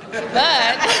field,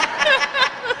 but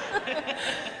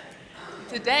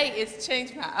today it's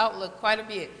changed my outlook quite a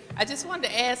bit. I just wanted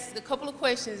to ask a couple of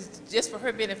questions just for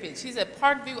her benefit. She's at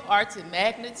Parkview Arts and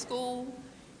Magnet School,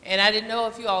 and I didn't know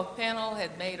if you all panel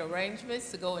had made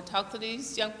arrangements to go and talk to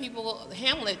these young people. The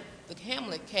Hamlet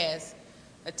cast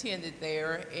attended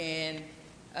there, and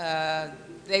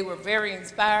they were very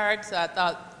inspired, so I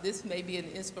thought this may be an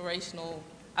inspirational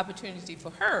opportunity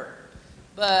for her.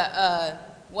 But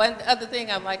one other thing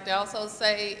I'd like to also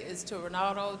say is to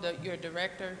Ronaldo, your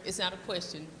director, it's not a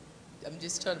question, I'm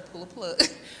just trying to pull a plug,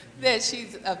 that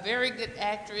she's a very good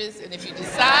actress, and if you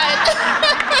decide,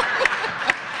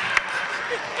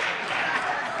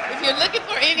 if you're looking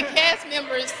for any cast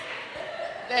members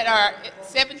that are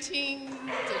 17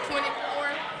 to 24,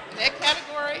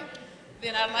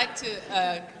 then I'd like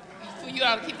to, for you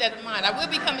all to keep that in mind. I will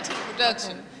be coming to the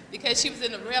production because she was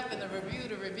in the rep and the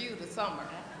review the summer.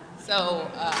 So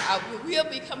I will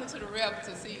be coming to the rep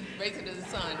to see Raisin to the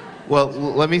Sun. Well,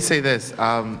 let me say this.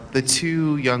 The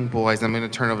two young boys, I'm going to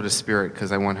turn over to Spirit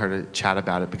because I want her to chat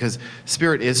about it, because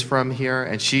Spirit is from here,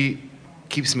 and she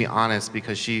keeps me honest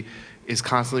because she is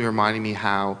constantly reminding me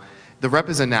how the rep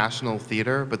is a national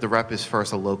theater, but the rep is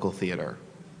first a local theater.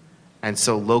 And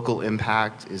so local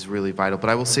impact is really vital. But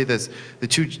I will say this, the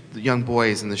two young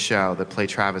boys in the show that play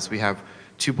Travis, we have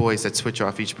two boys that switch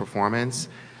off each performance,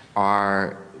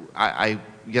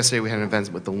 yesterday we had an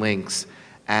event with the Lynx,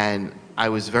 and I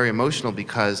was very emotional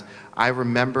because I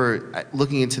remember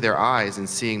looking into their eyes and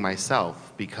seeing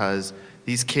myself, because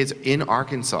these kids in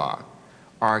Arkansas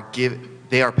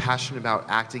they are passionate about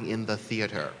acting in the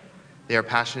theater. They are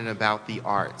passionate about the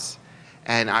arts.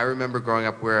 And I remember growing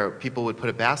up where people would put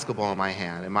a basketball in my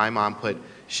hand, and my mom put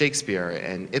Shakespeare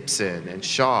and Ibsen and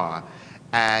Shaw.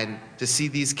 And to see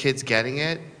these kids getting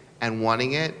it and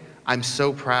wanting it, I'm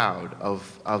so proud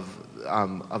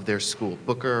of their school,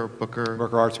 Booker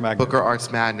Arts Magnet. Booker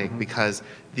Arts Magnet, because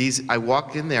I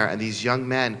walked in there and these young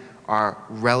men are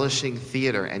relishing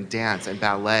theater and dance and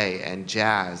ballet and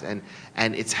jazz, and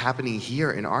it's happening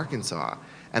here in Arkansas.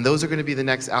 And those are going to be the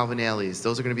next Alvin Ailey's.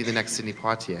 Those are going to be the next Sidney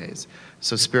Poitiers.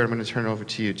 So Spirit, I'm going to turn it over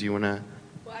to you. Do you want to?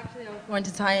 Well, actually, I was going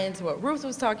to tie into what Ruth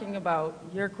was talking about,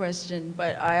 your question,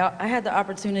 but I had the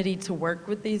opportunity to work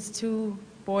with these two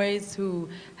boys who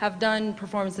have done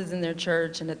performances in their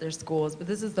church and at their schools, but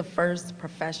this is the first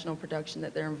professional production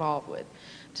that they're involved with.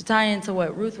 To tie into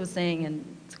what Ruth was saying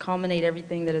and to culminate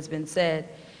everything that has been said,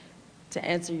 to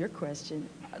answer your question,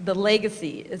 the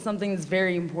legacy is something that's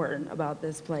very important about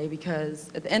this play, because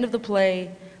at the end of the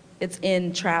play, it's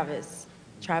in Travis's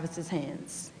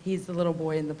hands. He's the little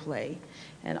boy in the play.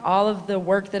 And all of the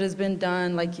work that has been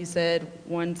done, like you said,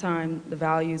 one time the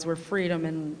values were freedom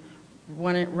and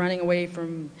running away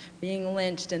from being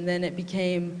lynched, and then it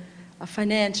became a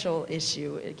financial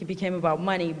issue. It became about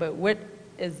money, but what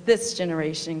is this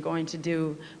generation going to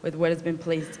do with what has been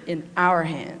placed in our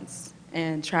hands?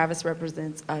 And Travis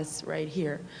represents us right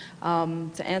here.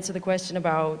 To answer the question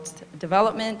about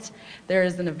development, there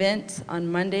is an event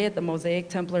on Monday at the Mosaic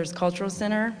Templars Cultural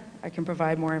Center. I can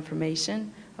provide more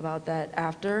information about that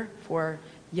after, for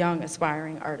young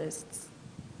aspiring artists.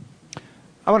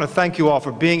 I want to thank you all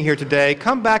for being here today.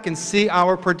 Come back and see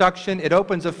our production. It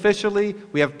opens officially.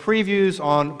 We have previews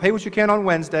on Pay What You Can on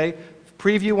Wednesday,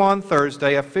 preview on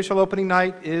Thursday. Official opening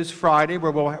night is Friday,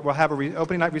 where we'll have an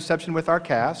opening night reception with our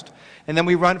cast. And then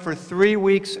we run for 3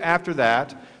 weeks after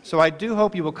that. So I do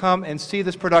hope you will come and see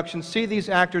this production, see these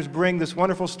actors bring this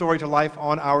wonderful story to life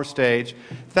on our stage.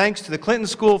 Thanks to the Clinton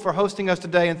School for hosting us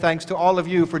today, and thanks to all of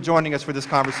you for joining us for this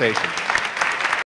conversation.